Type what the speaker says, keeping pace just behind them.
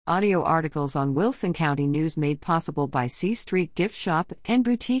Audio articles on Wilson County News made possible by C Street Gift Shop and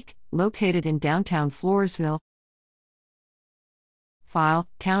Boutique, located in downtown Floresville. File: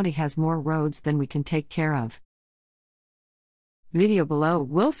 County has more roads than we can take care of. Video below.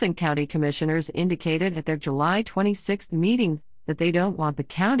 Wilson County Commissioners indicated at their July 26 meeting that they don't want the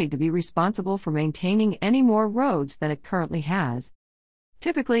county to be responsible for maintaining any more roads than it currently has.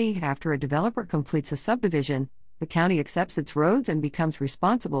 Typically, after a developer completes a subdivision, the county accepts its roads and becomes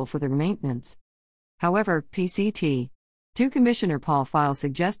responsible for their maintenance. However, PCT 2 Commissioner Paul File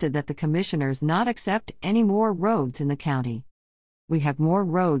suggested that the commissioners not accept any more roads in the county. "We have more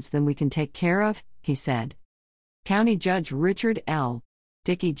roads than we can take care of," he said. County Judge Richard L.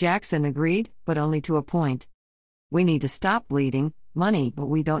 Dickey Jackson agreed, but only to a point. "We need to stop bleeding money, but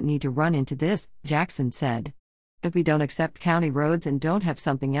we don't need to run into this," Jackson said. "If we don't accept county roads and don't have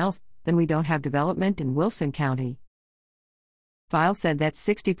something else, then we don't have development in Wilson County." File said that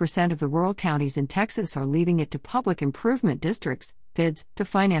 60% of the rural counties in Texas are leaving it to public improvement districts, PIDs, to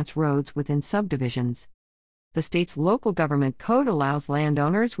finance roads within subdivisions. The state's local government code allows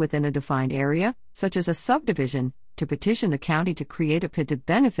landowners within a defined area, such as a subdivision, to petition the county to create a PID to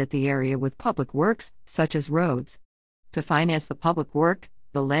benefit the area with public works, such as roads. To finance the public work,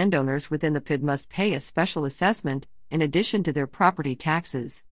 the landowners within the PID must pay a special assessment, in addition to their property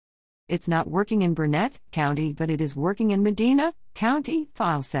taxes. "It's not working in Burnett County, but it is working in Medina County,"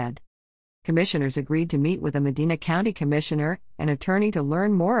 File said. Commissioners agreed to meet with a Medina County commissioner and attorney to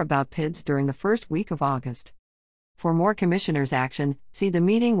learn more about PIDs during the first week of August. For more commissioners' action, see the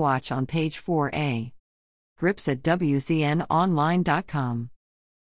meeting watch on page 4A. Grips at WCNonline.com.